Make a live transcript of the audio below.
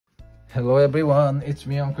Hello everyone, it's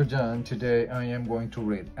me Uncle John. Today I am going to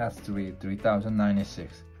read S3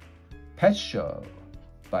 3096 Pet Show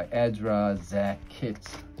by Ezra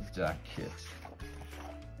Zack-Kitts.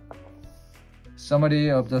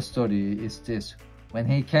 Summary of the story is this. When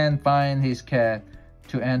he can't find his cat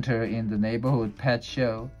to enter in the neighborhood pet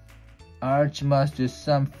show, Arch must do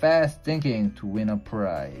some fast thinking to win a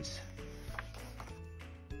prize.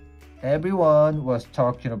 Everyone was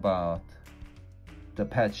talking about the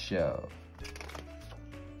pet show.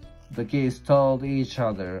 The kids told each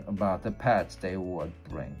other about the pets they would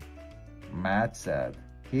bring. Matt said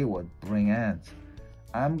he would bring ants.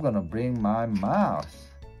 I'm gonna bring my mouse,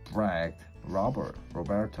 bragged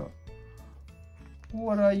Roberto.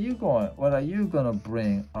 What are you gonna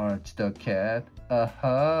bring, Arch the cat?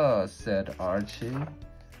 Said Archie.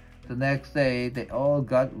 The next day they all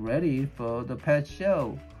got ready for the pet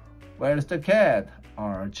show. Where's the cat?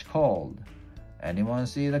 Arch called. Anyone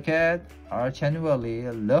see the cat? Arch annually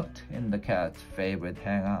looked in the cat's favorite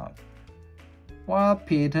hangout, while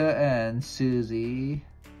Peter and Susie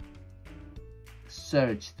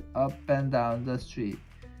searched up and down the street.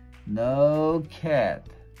 No cat.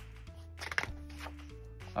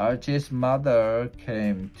 Archie's mother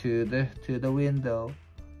came to the window.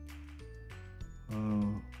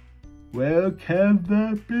 Oh, where can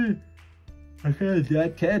that be? Where can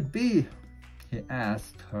that cat be? He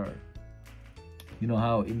asked her. You know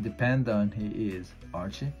how independent he is,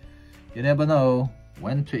 Archie. You never know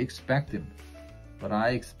when to expect him. But I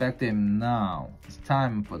expect him now. It's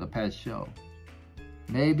time for the pet show.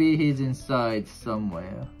 Maybe he's inside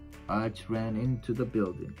somewhere. Arch ran into the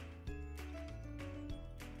building.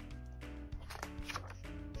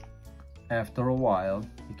 After a while,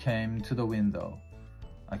 he came to the window.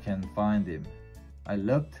 I can't find him. I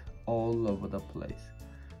looked all over the place.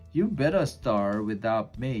 You better start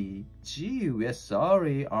without me. Gee, we're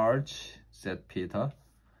sorry, Arch, said Peter.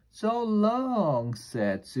 So long,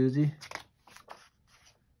 said Susie.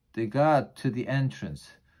 They got to the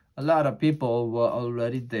entrance. A lot of people were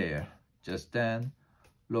already there. Just then,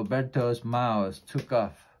 Roberto's mouse took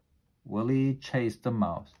off. Willie chased the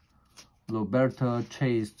mouse. Roberto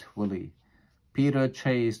chased Willie. Peter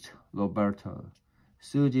chased Roberto.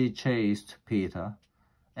 Susie chased Peter.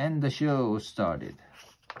 And the show started.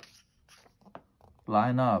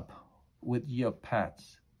 Line up with your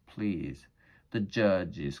pets, please. The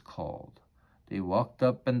judge is called. They walked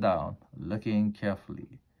up and down, looking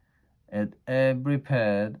carefully at every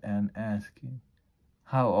pet and asking,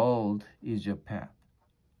 how old is your pet?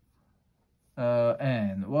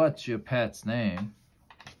 And what's your pet's name?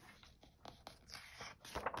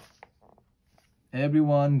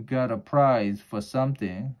 Everyone got a prize for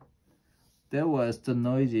something. There was the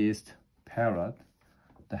noisiest parrot,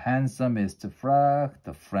 the handsomest frog,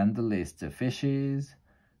 the friendliest fishes,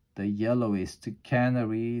 the yellowest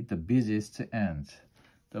canary, the busiest ant,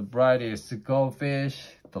 the brightest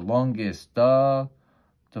goldfish, the longest dog,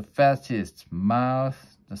 the fastest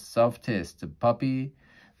mouse, the softest puppy,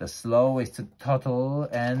 the slowest turtle,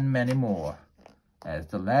 and many more. As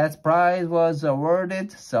the last prize was awarded,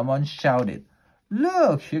 someone shouted,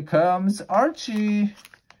 "Look, here comes Archie!"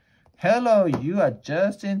 "Hello, you are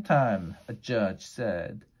just in time," a judge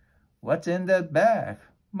said. "What's in that bag?"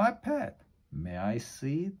 "My pet." "May I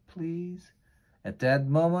see it, please?" At that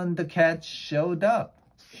moment, the cat showed up.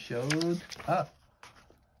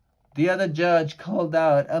 The other judge called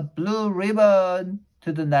out a blue ribbon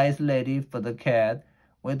to the nice lady for the cat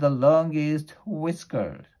with the longest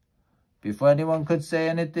whiskers. Before anyone could say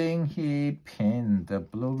anything, he pinned the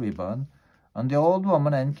blue ribbon on the old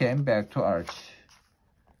woman and came back to Arch.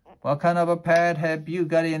 "What kind of a pet have you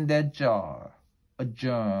got in that jar?" "A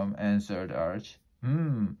germ," answered Arch.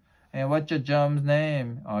 And what's your germ's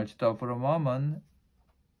name?" Arch thought for a moment.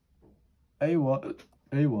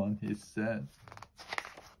 A1, he said.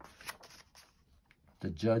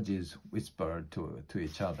 The judges whispered to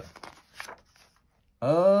each other.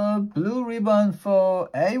 "A blue ribbon for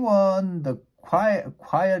A1, the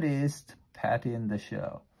quietest pet in the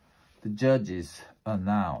show," the judges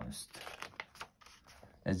announced.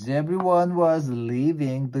 As everyone was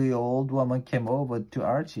leaving, the old woman came over to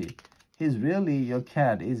Archie. "He's really your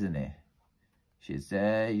cat, isn't he?" She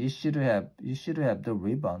said, You should have the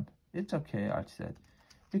ribbon." "It's okay," Archie said.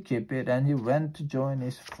 "You keep it," and he went to join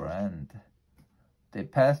his friend. They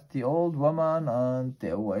passed the old woman on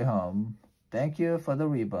their way home. "Thank you for the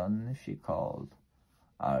ribbon," she called.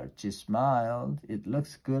 Archie smiled. "It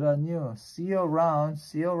looks good on you. See you around,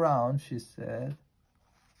 she said.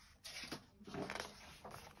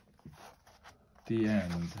 The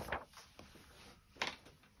end.